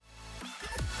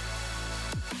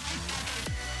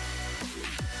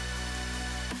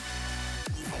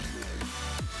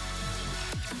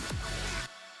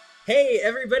Hey,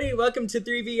 everybody, welcome to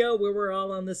 3VO, where we're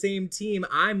all on the same team.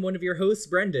 I'm one of your hosts,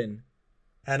 Brendan.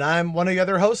 And I'm one of the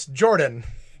other hosts, Jordan.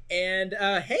 And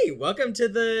hey, welcome to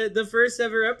the first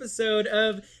ever episode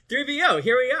of 3VO.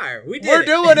 Here we are. We did We're it.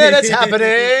 doing it. It's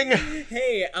happening.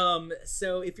 Hey,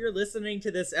 so if you're listening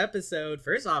to this episode,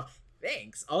 first off,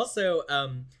 thanks. Also,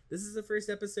 this is the first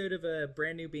episode of a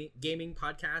brand new gaming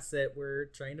podcast that we're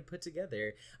trying to put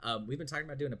together. We've been talking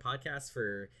about doing a podcast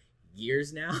for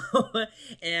years now,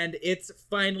 and it's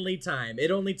finally time. It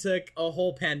only took a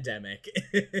whole pandemic.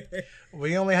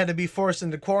 We only had to be forced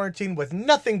into quarantine with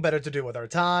nothing better to do with our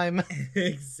time.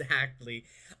 Exactly.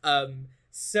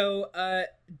 So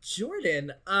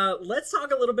Jordan, let's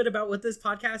talk a little bit about what this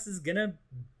podcast is gonna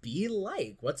be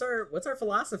like. What's our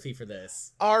philosophy for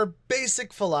this? Our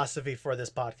basic philosophy for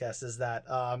this podcast is that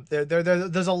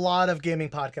there's a lot of gaming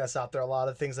podcasts out there, a lot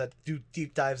of things that do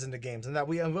deep dives into games, and that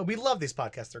we love these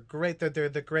podcasts. They're great. They're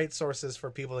the great sources for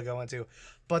people to go into,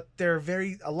 but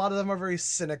a lot of them are very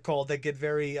cynical. They get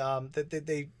very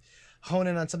they hone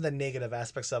in on some of the negative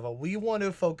aspects of it. We want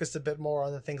to focus a bit more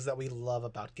on the things that we love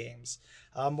about games,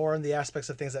 more on the aspects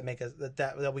of things that make us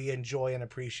that we enjoy and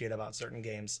appreciate about certain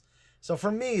games. So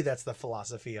for me, that's the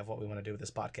philosophy of what we want to do with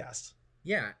this podcast.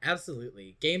 Yeah,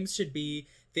 absolutely. Games should be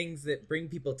things that bring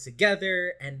people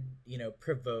together and,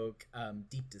 provoke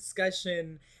deep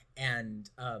discussion. And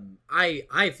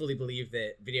I fully believe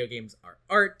that video games are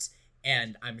art,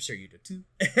 and I'm sure you do too.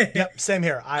 Yep, same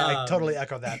here. I totally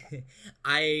echo that.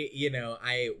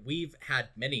 We've had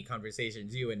many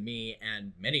conversations, you and me,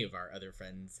 and many of our other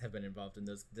friends have been involved in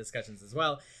those discussions as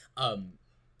well,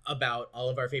 about all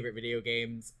of our favorite video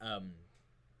games,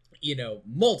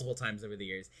 multiple times over the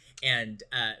years. And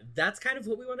that's kind of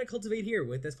what we want to cultivate here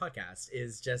with this podcast,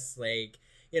 is just like,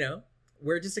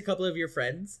 we're just a couple of your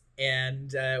friends,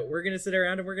 and we're going to sit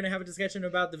around and we're going to have a discussion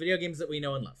about the video games that we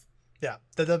know and love. Yeah,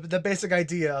 the basic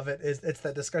idea of it is it's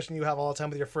that discussion you have all the time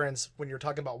with your friends when you're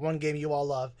talking about one game you all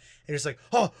love, and you're just like,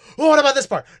 oh, what about this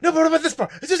part? No, what about this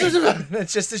part? It's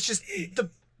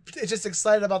just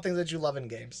excited about things that you love in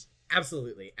games.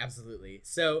 Absolutely.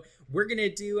 So we're gonna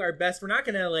do our best. We're not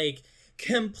gonna like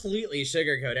completely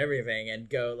sugarcoat everything and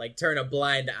go like turn a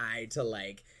blind eye to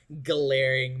like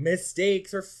glaring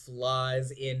mistakes or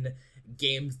flaws in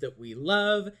games that we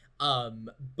love.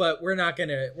 But we're not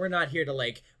here to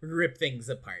like rip things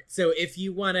apart. So if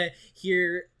you want to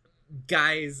hear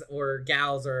guys or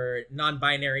gals or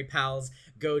non-binary pals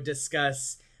go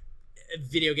discuss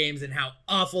video games and how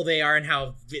awful they are and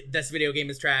how this video game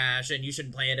is trash and you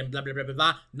shouldn't play it and blah blah blah blah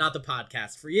blah, not the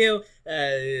podcast for you.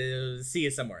 See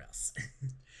you somewhere else.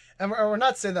 And we're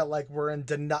not saying that like we're in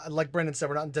denial, like Brendan said,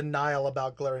 we're not in denial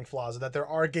about glaring flaws, or that there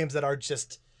are games that are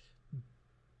just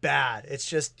bad. It's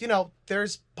just,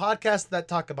 there's podcasts that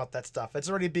talk about that stuff. It's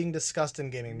already being discussed in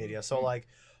gaming media. So like,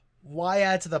 why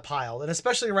add to the pile? And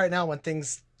especially right now when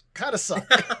things kind of suck.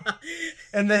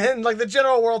 And then like the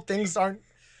general world, things aren't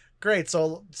great.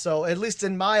 So at least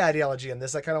in my ideology in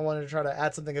this, I kind of wanted to try to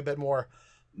add something a bit more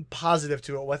positive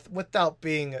to it without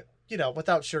being,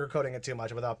 without sugarcoating it too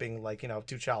much, without being like,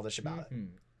 too childish about it,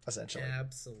 essentially.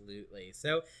 Absolutely.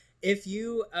 So if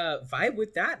you vibe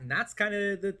with that, and that's kind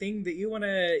of the thing that you want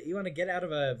to get out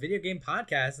of a video game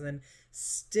podcast, and then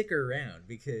stick around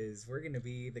because we're going to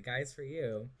be the guys for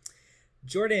you.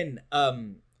 Jordan,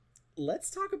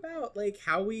 let's talk about like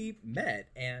how we met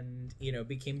and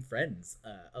became friends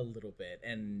a little bit,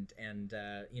 and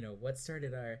what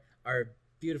started our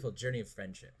beautiful journey of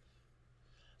friendship.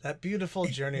 That beautiful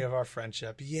journey of our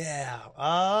friendship. Yeah.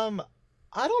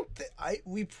 I don't think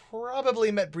we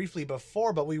probably met briefly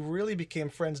before, but we really became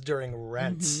friends during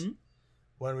Rent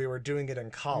when we were doing it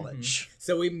in college.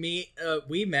 So we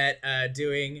met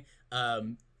doing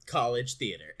college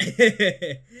theater.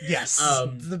 Yes.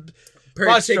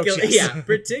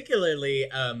 Particularly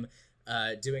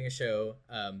doing a show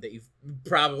that you've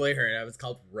probably heard of. It's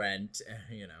called Rent.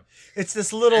 It's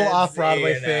this little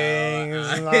off-Broadway thing.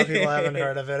 A lot of people haven't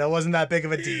heard of it. It wasn't that big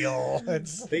of a deal.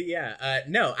 But yeah,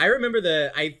 no, I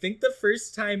remember I think the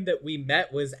first time that we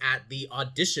met was at the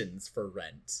auditions for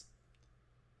Rent.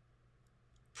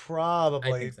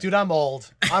 Probably. So. Dude, I'm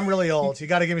old. I'm really old. You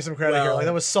got to give me some credit here. Like,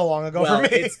 that was so long ago for me.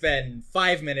 It's been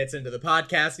 5 minutes into the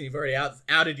podcast, and you've already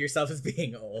outed yourself as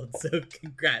being old. So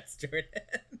congrats, Jordan.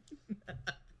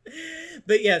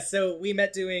 But yeah, so we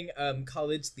met doing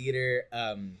college theater.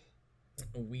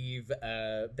 We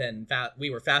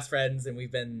were fast friends, and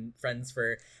we've been friends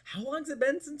for, how long's it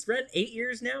been since Rent? 8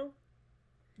 years now?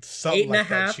 Something 8 and like a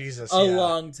half. That. Jesus,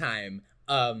 long time.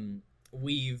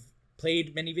 We've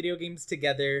played many video games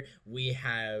together. We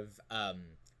have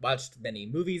watched many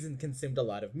movies and consumed a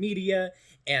lot of media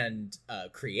and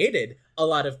created a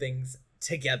lot of things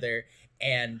together.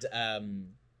 And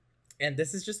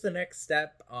this is just the next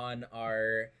step on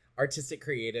our artistic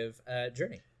creative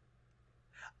journey.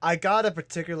 I got a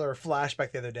particular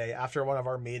flashback the other day after one of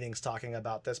our meetings talking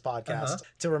about this podcast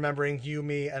to remembering you,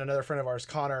 me, and another friend of ours,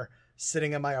 Connor,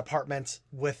 sitting in my apartment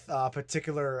with a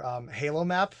particular Halo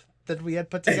map that we had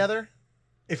put together.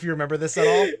 If you remember this at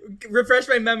all. Refresh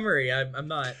my memory. I'm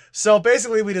not. So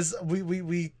basically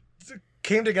we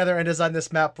came together and designed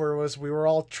this map where we were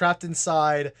all trapped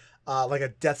inside like a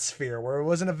death sphere, where it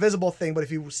wasn't a visible thing, but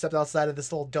if you stepped outside of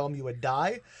this little dome, you would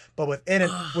die. But within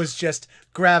it was just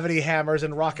gravity hammers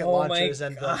and rocket launchers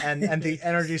and the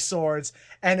energy swords.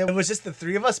 And it was just the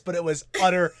three of us, but it was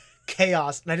utter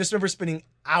chaos. And I just remember spending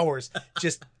hours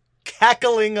just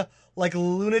cackling like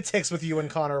lunatics with you and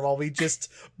Connor while we just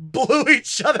blew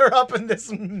each other up in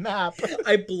this map.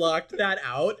 I blocked that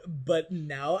out, but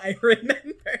now I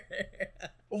remember.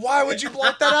 Why would you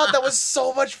block that out? That was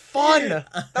so much fun.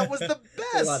 That was the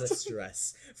best. A lot of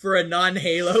stress for a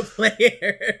non-Halo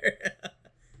player.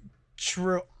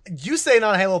 True. You say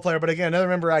non-Halo player, but again, another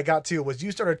member I got too was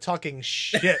you started talking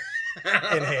shit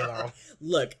in Halo.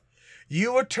 Look.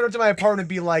 You would turn up to my apartment and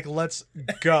be like, let's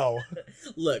go.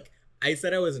 Look, I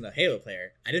said I wasn't a Halo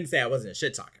player. I didn't say I wasn't a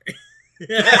shit talker.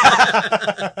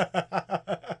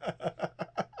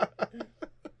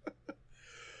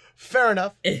 Fair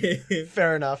enough.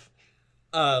 Fair enough.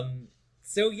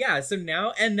 So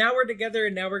now we're together,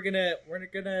 and now we're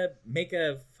gonna make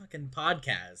a fucking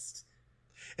podcast.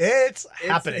 It's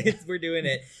happening. We're doing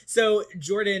it. So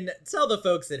Jordan, tell the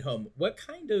folks at home, what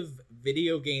kind of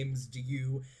video games do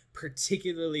you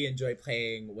particularly enjoy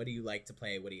playing? What do you like to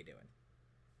play? What are you doing?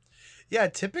 Yeah,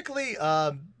 typically,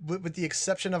 with the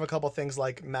exception of a couple things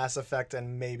like Mass Effect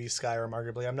and maybe Skyrim,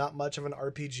 arguably, I'm not much of an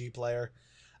RPG player.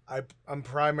 I'm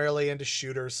primarily into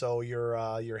shooters, so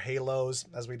your Halos,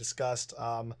 as we discussed,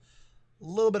 a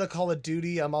little bit of Call of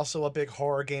Duty. I'm also a big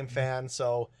horror game fan,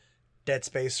 so Dead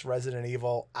Space, Resident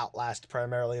Evil, Outlast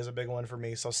primarily is a big one for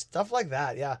me. So stuff like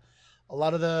that, yeah. A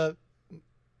lot of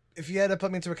if you had to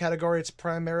put me into a category, it's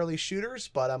primarily shooters,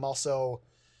 but I'm also,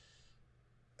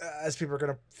 as people are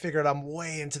going to figure out, I'm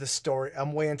way into story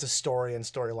and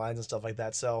storylines and stuff like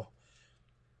that. So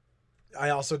I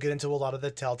also get into a lot of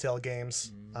the Telltale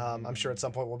games. I'm sure at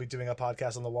some point we'll be doing a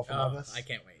podcast on The Wolf Among Us. I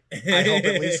can't wait. I hope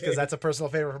at least, because that's a personal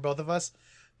favorite for both of us.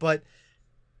 But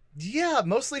yeah,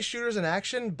 mostly shooters and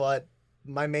action, but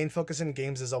my main focus in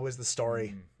games is always the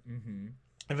story. Mm-hmm.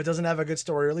 If it doesn't have a good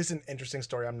story, or at least an interesting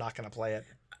story, I'm not going to play it.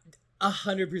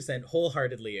 100%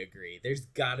 wholeheartedly agree. There's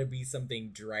got to be something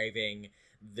driving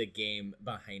the game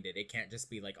behind it. It can't just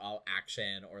be like all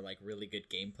action or like really good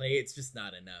gameplay. It's just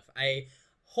not enough. I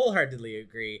wholeheartedly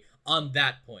agree on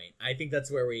that point. I think that's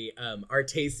where we our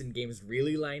taste in games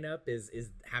really line up, is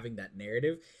having that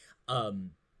narrative.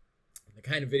 The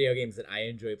kind of video games that I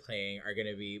enjoy playing are going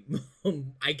to be,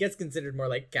 I guess, considered more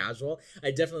like casual.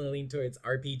 I definitely lean towards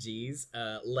RPGs.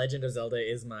 Legend of Zelda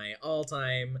is my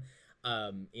all-time,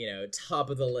 top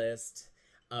of the list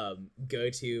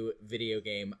go-to video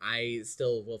game. I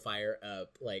still will fire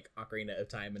up like Ocarina of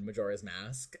Time and Majora's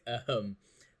Mask, the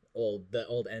old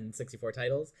N64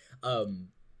 titles.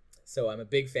 So I'm a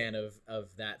big fan of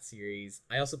that series.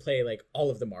 I also play like all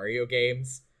of the Mario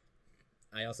games.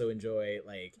 I also enjoy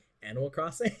like Animal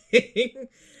Crossing,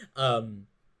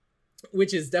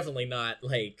 which is definitely not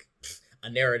like a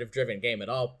narrative-driven game at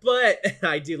all, but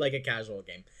I do like a casual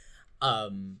game.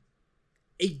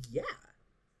 Yeah.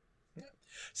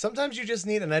 Sometimes you just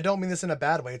need, and I don't mean this in a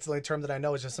bad way, it's the only term that I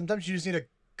know, is just sometimes you just need a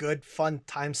good, fun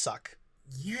time suck.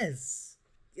 Yes.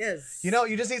 You know,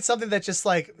 you just need something that just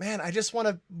like, man, I just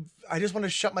want to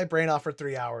shut my brain off for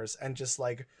 3 hours and just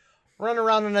like run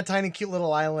around on a tiny, cute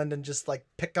little island and just like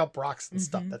pick up rocks and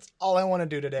stuff. That's all I want to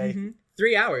do today.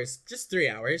 3 hours, just 3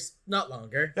 hours, not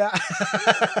longer. Yeah.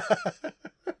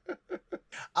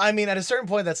 I mean, at a certain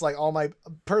point, that's like all my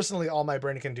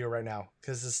brain can do right now.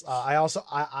 Because one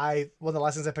of the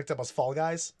last things I picked up was Fall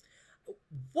Guys.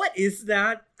 What is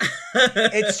that?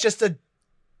 It's just a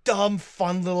dumb,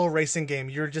 fun little racing game.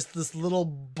 You're just this little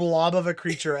blob of a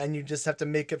creature, and you just have to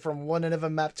make it from one end of a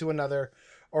map to another,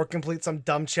 or complete some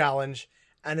dumb challenge.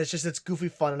 And it's goofy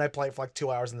fun, and I play it for like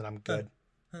 2 hours, and then I'm good.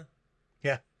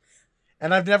 Yeah.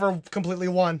 And I've never completely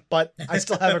won, but I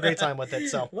still have a great time with it.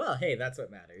 So well, hey, that's what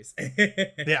matters.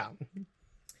 Yeah.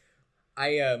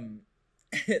 I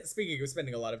speaking of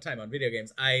spending a lot of time on video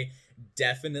games, I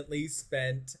definitely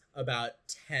spent about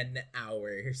 10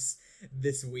 hours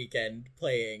this weekend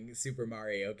playing Super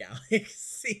Mario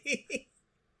Galaxy.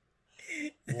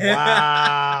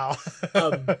 Wow.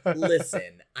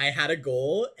 Listen, I had a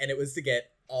goal, and it was to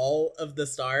get all of the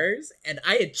stars, and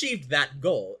I achieved that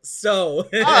goal. So, all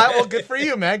right, well, good for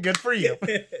you, man. Good for you.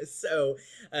 So,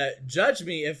 judge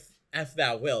me if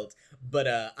thou wilt, but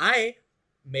I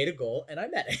made a goal and I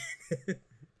met it.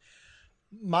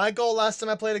 My goal last time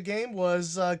I played a game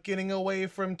was getting away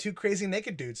from 2 crazy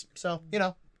naked dudes. So,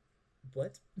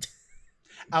 What?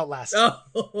 Outlast.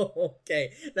 Oh,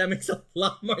 okay. That makes a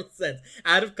lot more sense.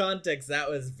 Out of context, that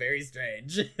was very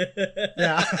strange.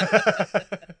 Yeah.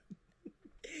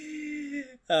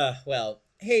 Well,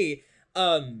 hey,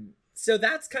 so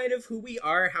that's kind of who we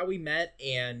are, how we met,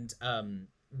 and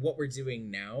what we're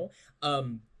doing now.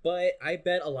 But I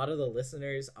bet a lot of the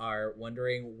listeners are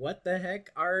wondering what the heck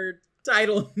our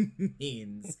title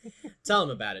means. Tell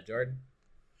them about it, Jordan.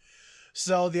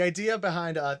 So the idea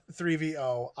behind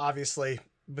 3VO, obviously,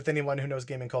 with anyone who knows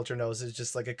gaming culture knows, is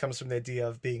just like it comes from the idea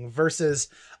of being versus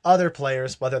other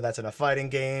players, whether that's in a fighting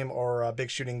game or a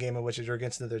big shooting game in which you're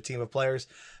against another team of players.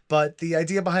 But the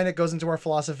idea behind it goes into our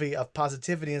philosophy of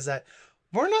positivity, is that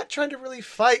we're not trying to really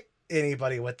fight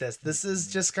anybody with this. This is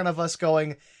just kind of us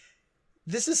going,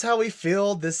 this is how we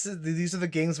feel. These are the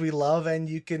games we love, and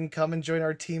you can come and join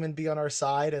our team and be on our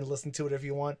side and listen to it if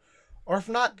you want. Or if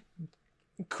not,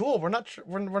 cool. We're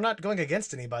not going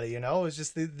against anybody, It's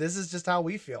just this is just how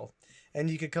we feel,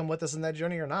 and you could come with us on that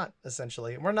journey or not.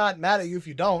 Essentially, we're not mad at you if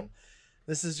you don't.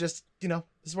 This is just this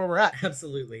is where we're at.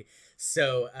 Absolutely.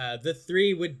 So the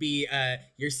 3 would be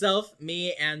yourself,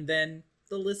 me, and then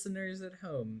the listeners at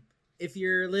home. If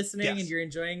you're listening and you're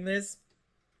enjoying this,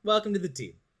 welcome to the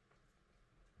team.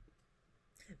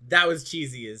 That was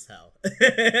cheesy as hell.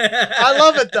 I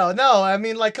love it though. No, I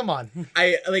mean, come on.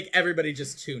 Everybody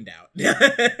just tuned out.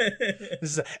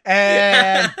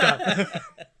 And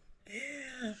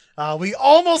we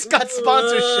almost got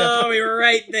sponsorship. Oh, we were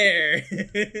right there.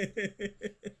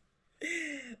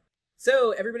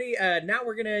 So everybody, now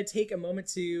we're gonna take a moment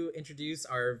to introduce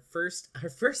our first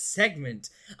segment,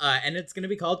 and it's gonna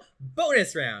be called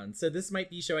Bonus Round. So this might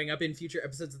be showing up in future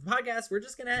episodes of the podcast. We're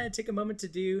just gonna take a moment to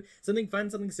do something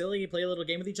fun, something silly, play a little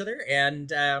game with each other,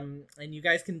 and you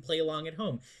guys can play along at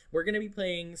home. We're gonna be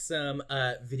playing some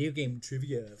video game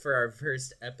trivia for our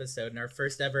first episode and our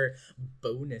first ever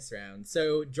bonus round.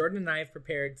 So Jordan and I have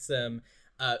prepared some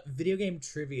video game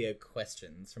trivia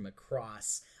questions from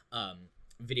across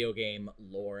video game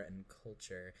lore and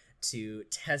culture to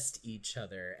test each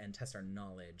other and test our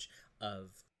knowledge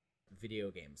of video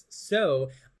games.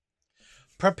 So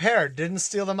prepared, didn't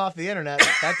steal them off the internet.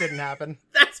 That didn't happen.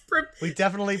 We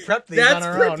definitely prepped these on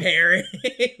our own.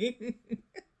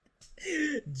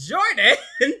 Jordan,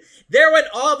 there went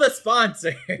all the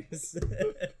sponsors.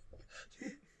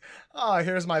 Oh,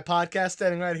 here's my podcast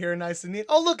standing right here, nice and neat.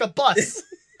 Oh, look, a bus.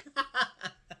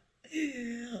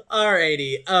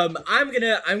 Alrighty.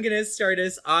 I'm gonna start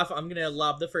us off. I'm gonna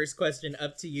lob the first question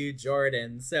up to you,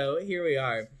 Jordan. So here we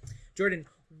are. Jordan,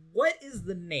 what is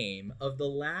the name of the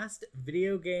last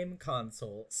video game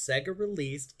console Sega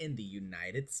released in the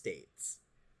United States?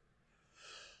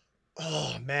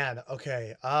 Oh man,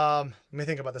 okay. Let me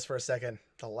think about this for a second.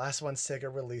 The last one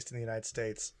Sega released in the United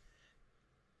States.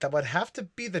 That would have to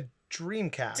be the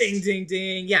Dreamcast. Ding, ding,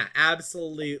 ding. Yeah,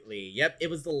 absolutely. Yep, it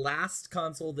was the last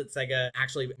console that Sega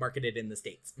actually marketed in the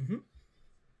States. Mm-hmm.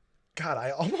 God,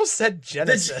 I almost said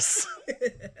Genesis.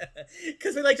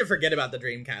 Because we like to forget about the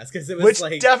Dreamcast, because it was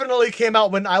Which definitely came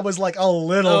out when I was like a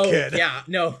little kid. Yeah,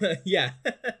 no, yeah.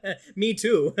 Me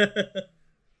too.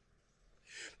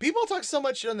 People talk so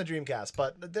much shit on the Dreamcast,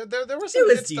 but there was some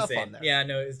good stuff on there. Yeah,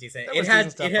 no, it was decent. It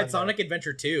had Sonic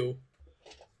Adventure 2.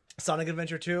 Sonic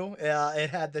Adventure 2. It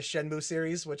had the Shenmue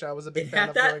series, which I was a big fan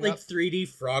of. It had that 3D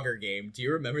Frogger game. Do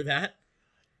you remember that?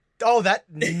 Oh, that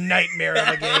nightmare of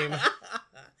a game.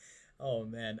 Oh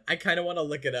man, I kind of want to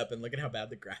look it up and look at how bad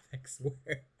the graphics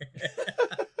were.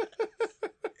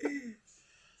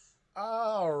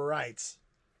 All right.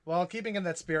 Well, keeping in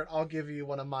that spirit, I'll give you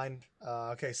one of mine.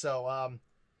 Okay, so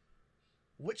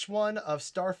which one of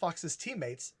Star Fox's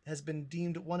teammates has been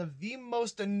deemed one of the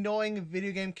most annoying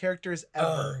video game characters ever?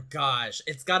 Oh gosh,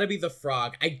 it's got to be the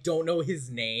frog. I don't know his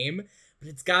name, but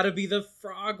it's got to be the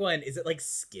frog one. Is it like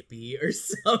Skippy or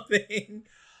something?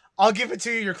 I'll give it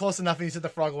to you. You're close enough, and you said the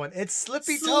frog one. It's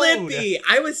Slippy Toad. Slippy!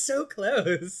 I was so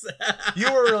close.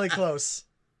 You were really close.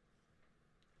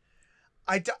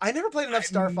 I never played enough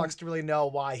Star Fox to really know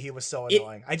why he was so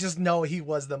annoying. I just know he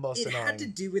was the most annoying. It had to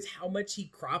do with how much he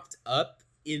cropped up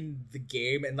in the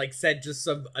game and said just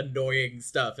some annoying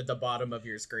stuff at the bottom of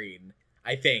your screen.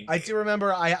 I think. I do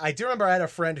remember I had a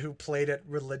friend who played it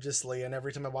religiously, and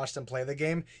every time I watched him play the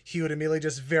game, he would immediately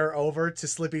just veer over to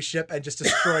Slippy Ship and just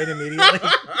destroy it immediately.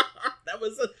 That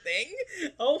was a thing?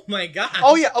 Oh my god.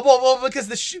 Oh yeah, well because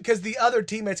the other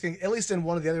teammates can, at least in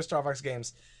one of the other Star Fox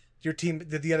games,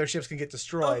 the other ships can get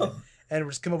destroyed. Oh. And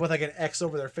just come up with like an X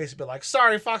over their face and be like,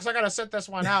 "Sorry, Fox, I gotta sit this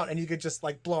one out," and you could just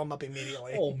like blow them up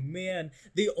immediately. Oh man,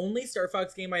 the only Star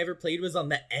Fox game I ever played was on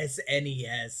the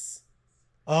SNES.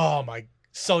 Oh my!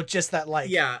 So just that like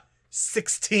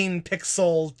 16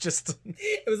 pixel just.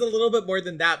 It was a little bit more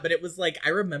than that, but it was like I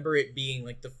remember it being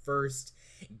like the first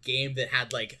game that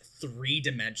had like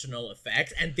 3-dimensional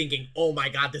effects and thinking, oh my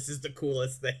god, this is the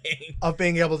coolest thing. Of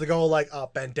being able to go like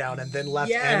up and down and then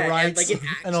left and right and, like,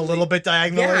 and a little bit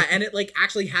diagonally. Yeah, and it like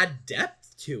actually had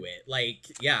depth to it. Like,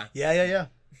 yeah. Yeah.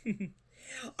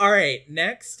 All right,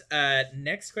 next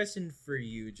question for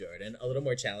you, Jordan, a little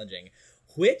more challenging.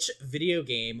 Which video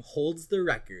game holds the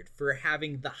record for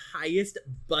having the highest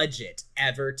budget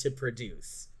ever to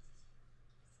produce?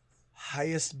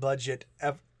 Highest budget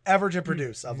ever to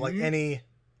produce of like any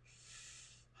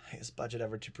highest budget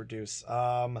ever to produce.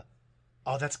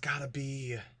 That's gotta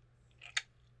be.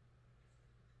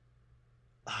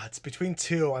 It's between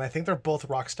two, and I think they're both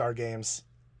Rockstar games.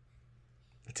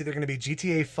 It's either going to be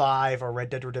GTA 5 or Red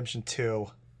Dead Redemption 2.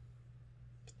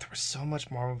 But there was so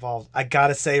much more involved. I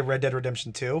gotta say Red Dead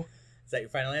Redemption 2. Is that your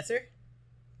final answer?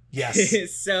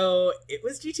 Yes. So it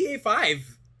was GTA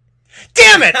 5.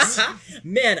 Damn it!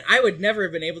 Man, I would never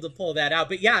have been able to pull that out.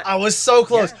 But yeah, I was so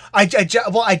close. Yeah.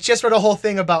 I just read a whole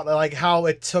thing about like how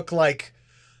it took like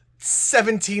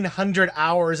 1,700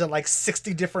 hours and like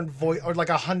 60 different or like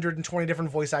 120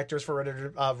 different voice actors for Red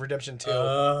Dead Redemption 2.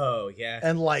 Oh yeah.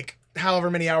 And like however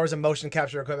many hours of motion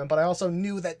capture equipment. But I also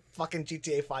knew that fucking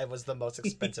GTA 5 was the most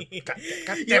expensive. God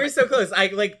you were so close. I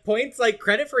like points, like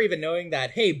credit for even knowing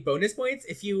that. Hey, bonus points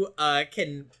if you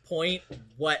can point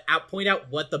out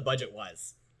what the budget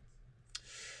was.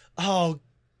 Oh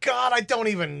God, I don't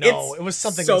even know. It was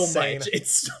something so insane. Much.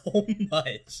 It's so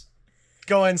much.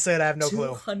 Go ahead and say it. I have no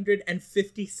clue.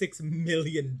 $256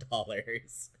 million.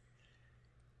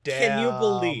 Damn. Can you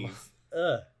believe?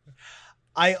 Ugh.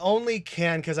 I only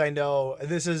can because I know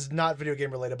this is not video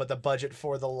game related, but the budget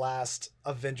for the last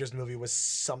Avengers movie was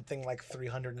something like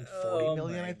 340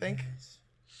 million, I think. Goodness.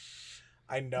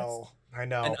 I know.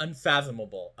 An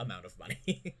unfathomable amount of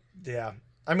money. Yeah.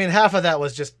 I mean, half of that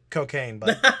was just cocaine,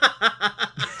 but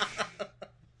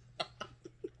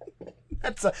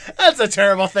that's a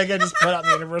terrible thing I just put out in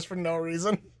the universe for no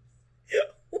reason.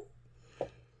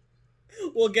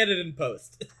 We'll get it in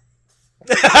post.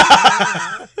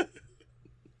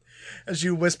 As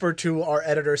you whisper to our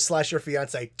editor / your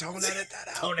fiance, don't edit that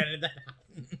out. Don't edit that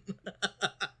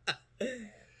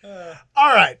out.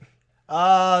 All right.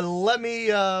 Let me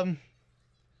go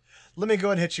ahead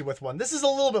and hit you with one. This is a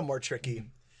little bit more tricky.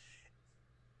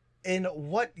 In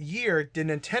what year did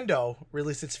Nintendo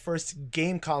release its first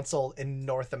game console in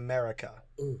North America?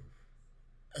 Ooh.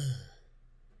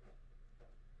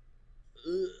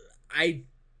 I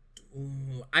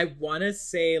want to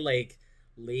say like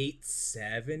late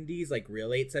 70s, like real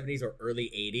late 70s or early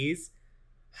 80s.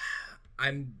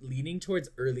 I'm leaning towards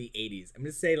early 80s. I'm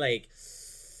going to say like,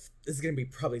 this is going to be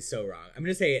probably so wrong. I'm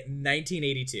going to say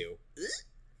 1982.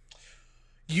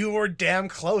 You were damn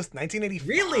close. 1985.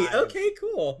 Really? Okay,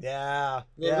 cool. Yeah. A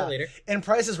little bit later. And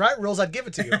Price is Right rules, I'd give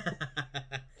it to you.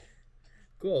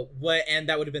 Cool. What? And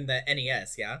that would have been the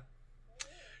NES, yeah?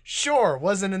 Sure.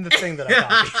 Wasn't in the thing that I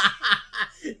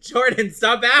copied. Jordan,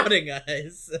 stop outing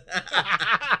us.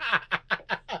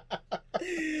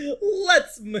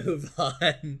 Let's move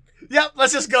on. Yep,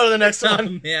 let's just go to the next one.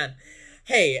 Oh man.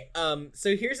 Hey,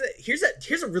 so here's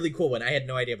a really cool one. I had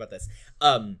no idea about this.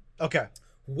 Okay.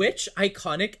 Which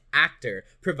iconic actor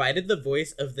provided the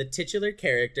voice of the titular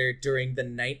character during the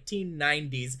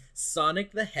 1990s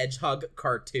Sonic the Hedgehog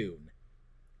cartoon?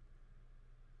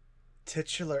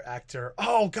 Titular actor.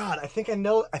 Oh God, I think I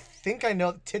know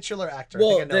titular actor.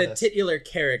 Well, I think I know the titular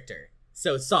character.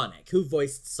 So Sonic, who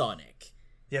voiced Sonic?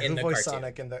 Yeah, in who the voiced cartoon.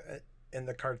 Sonic in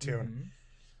the cartoon? Mm-hmm.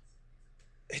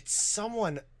 It's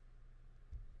someone.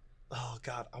 Oh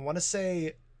God, I want to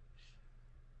say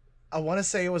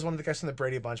it was one of the guys from the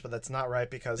Brady Bunch, but that's not right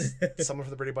because someone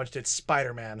from the Brady Bunch did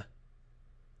Spider-Man.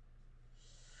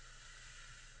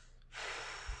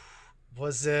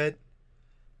 Was it?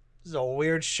 This is a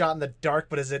weird shot in the dark,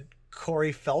 but is it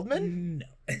Corey Feldman?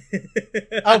 No.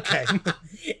 Okay.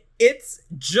 It's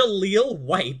Jaleel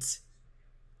White.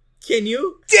 Can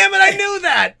you? Damn it! I knew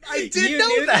that. I did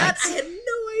know that. I had no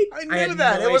idea. I knew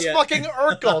that. It was fucking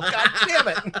Urkel. God damn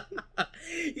it.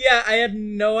 Yeah, I had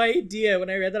no idea. When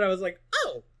I read that, I was like,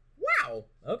 oh, wow.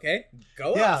 Okay,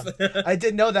 go Yeah, off. I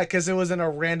did know that because it was in a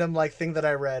random like thing that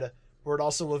I read where it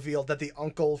also revealed that the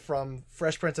uncle from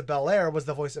Fresh Prince of Bel-Air was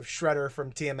the voice of Shredder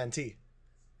from TMNT.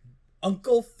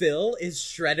 Uncle Phil is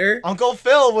Shredder. Uncle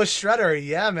Phil was Shredder.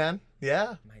 Yeah, man.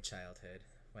 Yeah. My childhood.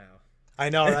 Wow. I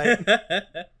know, right?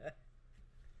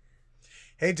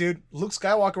 Hey, dude, Luke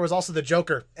Skywalker was also the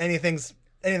Joker. Anything's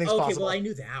Okay, possible. well, I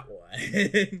knew that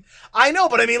one. I know,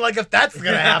 but I mean, like, if that's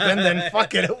gonna happen, then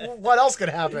fuck it. What else could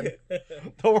happen?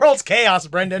 The world's chaos,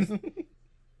 Brendan.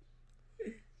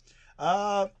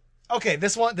 Okay,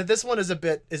 this one is a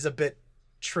bit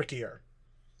trickier.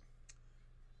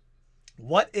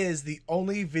 What is the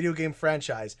only video game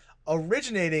franchise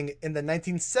originating in the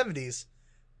 1970s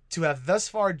to have thus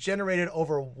far generated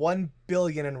over 1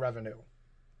 billion in revenue?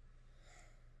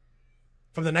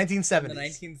 From the 1970s. The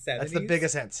 1970s? That's the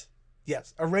biggest hint.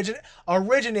 Yes,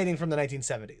 originating from the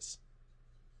 1970s.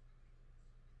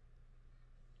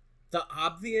 The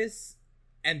obvious,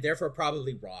 and therefore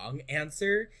probably wrong,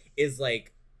 answer is,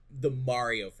 like, the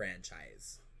Mario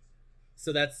franchise.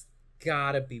 So that's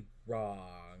gotta be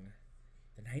wrong.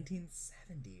 The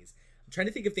 1970s. I'm trying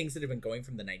to think of things that have been going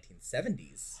from the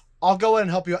 1970s. I'll go ahead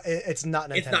and help you. It's not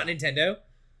Nintendo. It's not Nintendo?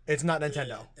 It's not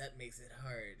Nintendo. That makes it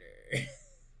harder.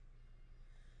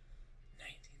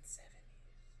 1970s.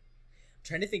 I'm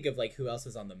trying to think of, like, who else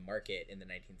was on the market in the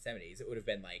 1970s. It would have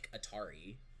been, like,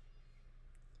 Atari.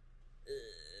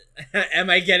 Am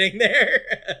I getting there?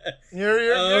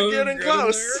 You're getting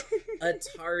close.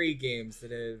 Atari games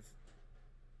that have...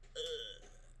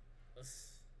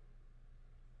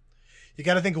 You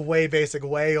got to think way basic,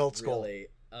 way old school. Really?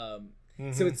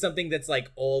 So it's something that's, like,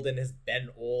 old and has been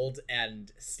old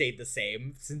and stayed the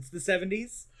same since the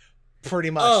 70s? Pretty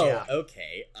much, yeah.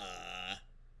 Okay.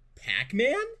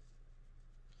 Pac-Man?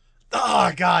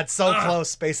 Oh, God, so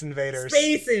close. Space Invaders.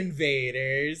 Space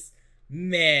Invaders?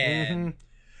 Man.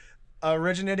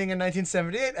 Originating in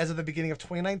 1978, as of the beginning of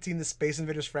 2019, the Space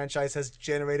Invaders franchise has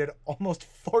generated almost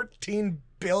 14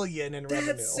 billion in revenue.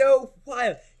 That's so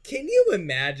wild. Can you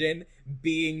imagine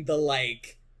being the,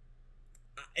 like...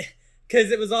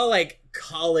 Because it was all, like,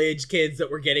 college kids that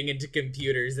were getting into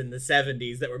computers in the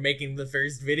 70s that were making the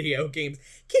first video games.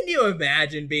 Can you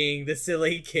imagine being the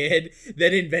silly kid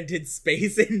that invented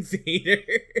Space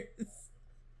Invaders?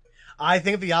 I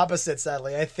think the opposite,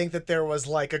 sadly. I think that there was,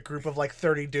 like, a group of, like,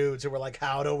 30 dudes who were like,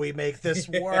 how do we make this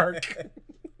work?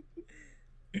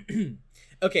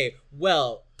 Okay,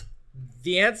 well,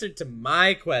 the answer to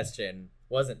my question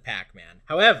wasn't Pac-Man.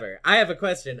 However, I have a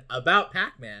question about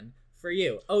Pac-Man for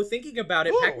you. Oh, thinking about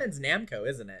it, Pac-Man's Namco,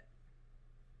 isn't it?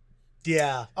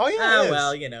 Yeah. Oh, yeah, it is.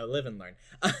 Well, you know, live and learn.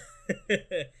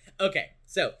 Okay,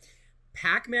 so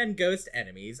Pac-Man ghost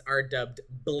enemies are dubbed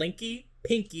Blinky,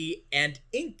 Pinky, and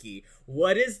Inky.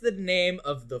 What is the name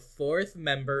of the fourth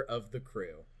member of the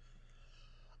crew?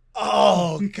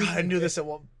 Oh, God, I knew this at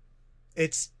one. Can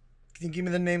you give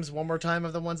me the names one more time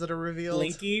of the ones that are revealed?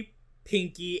 Blinky,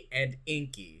 Pinky, and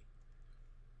Inky.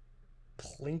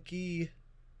 Plinky,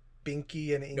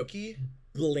 Binky, and Inky?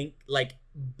 Blink,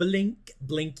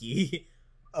 Blinky.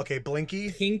 Okay,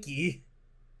 Blinky. Pinky.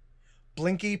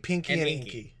 Blinky, Pinky, and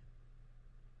Inky.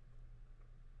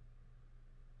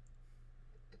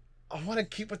 I want to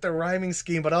keep with the rhyming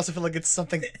scheme, but I also feel like it's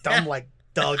something dumb like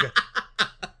Doug.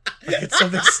 Like it's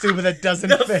something stupid that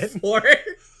doesn't fit. Fourth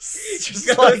Just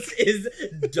ghost like... is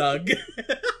Doug.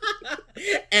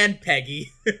 And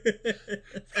Peggy.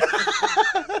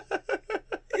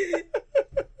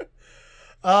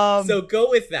 So go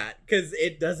with that, because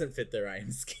it doesn't fit the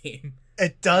rhyme scheme.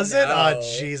 It doesn't? No. Oh,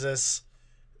 Jesus.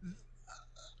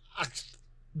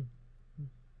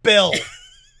 Bill.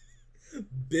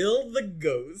 Bill the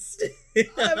Ghost. I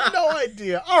have no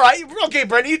idea. All right. Okay,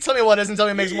 Brendan, you tell me what it is until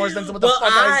it makes more sense than what the fuck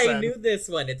I said. I knew this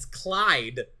one. It's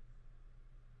Clyde.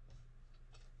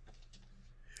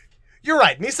 You're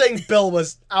right. Me saying Bill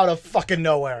was out of fucking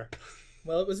nowhere.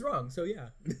 Well, it was wrong, so yeah.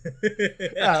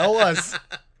 Yeah, it was.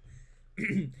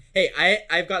 Hey,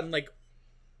 I've gotten, like,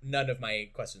 none of my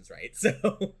questions right,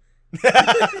 so...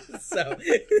 So...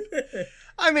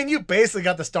 I mean, you basically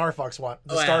got the Star Fox one.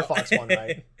 Star Fox one,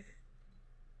 right?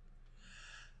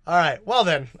 All right. Well,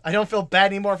 then, I don't feel bad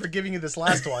anymore for giving you this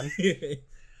last one.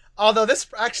 Although this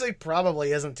actually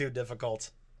probably isn't too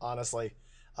difficult, honestly.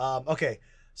 Okay.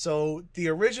 So the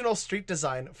original street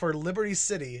design for Liberty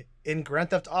City in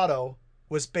Grand Theft Auto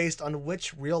was based on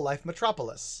which real-life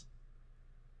metropolis?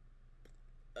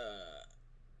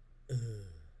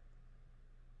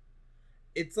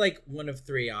 It's like one of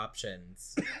three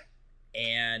options.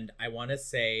 And I want to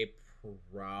say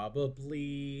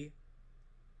probably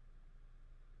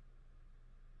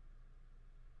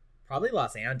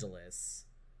Los Angeles.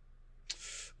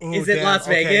 Ooh, Is it damn. Las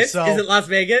Vegas? So, Is it Las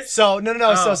Vegas? So no.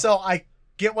 Oh. So I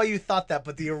get why you thought that,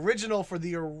 but the original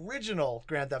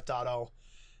Grand Theft Auto,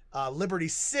 Liberty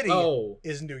City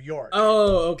is New York.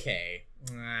 Oh, okay.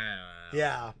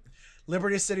 Yeah,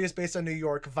 Liberty City is based on New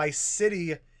York. Vice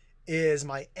City is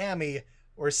Miami,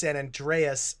 or San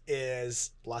Andreas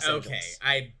is Los Angeles.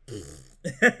 Okay,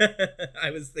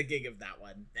 I was thinking of that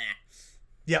one.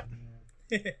 Yep.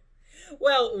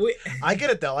 Well, I get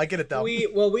it though.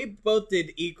 We both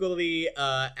did equally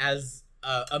as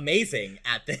amazing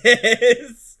at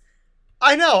this.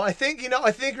 I know. I think we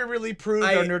really proved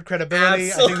our nerd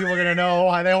credibility. I think people are gonna know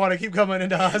why they want to keep coming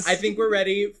into us. I think we're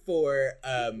ready for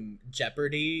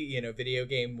Jeopardy. Video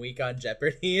game week on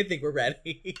Jeopardy. I think we're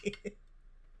ready.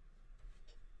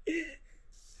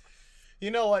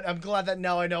 You know what? I'm glad that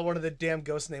now I know one of the damn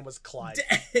ghosts' name was Clyde.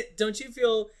 Don't you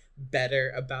feel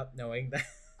better about knowing that?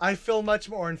 I feel much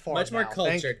more informed. Much more now.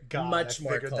 cultured. Thank God much I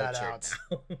more figured cultured that out.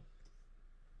 now.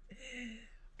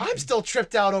 I'm still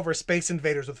tripped out over Space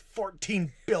Invaders with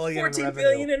 14 billion in revenue. 14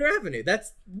 billion in revenue.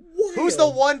 That's wild. Who's the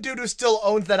one dude who still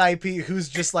owns that IP who's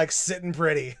just like sitting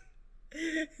pretty?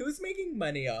 Who's making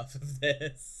money off of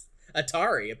this?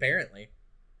 Atari, apparently.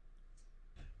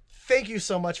 Thank you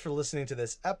so much for listening to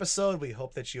this episode. We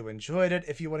hope that you enjoyed it.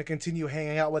 If you want to continue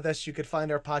hanging out with us, you could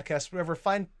find our podcast wherever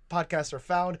fine podcasts are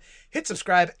found. Hit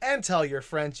subscribe and tell your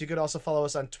friends. You could also follow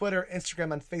us on Twitter,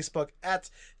 Instagram, and Facebook at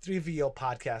 3VO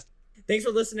Podcast. Thanks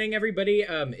for listening, everybody.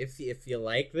 If you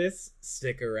like this,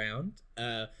 stick around.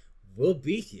 We'll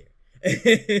be here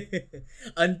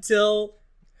until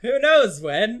who knows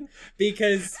when,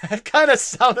 because that kind of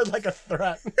sounded like a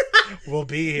threat. We'll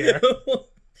be here.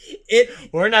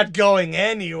 We're not going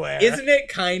anywhere. Isn't it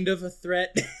kind of a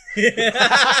threat?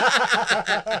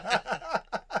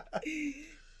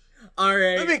 All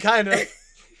right. I mean, kind of.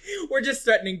 We're just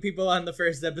threatening people on the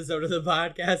first episode of the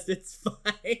podcast. It's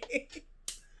fine.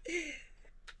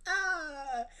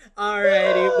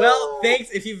 Alrighty. Well,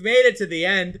 thanks. If you've made it to the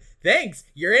end, thanks.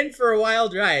 You're in for a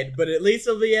wild ride, but at least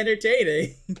it'll be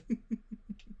entertaining.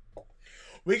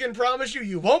 We can promise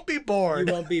you won't be bored.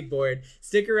 You won't be bored.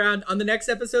 Stick around. On the next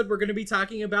episode, we're going to be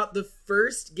talking about the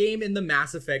first game in the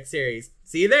Mass Effect series.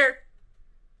 See you there.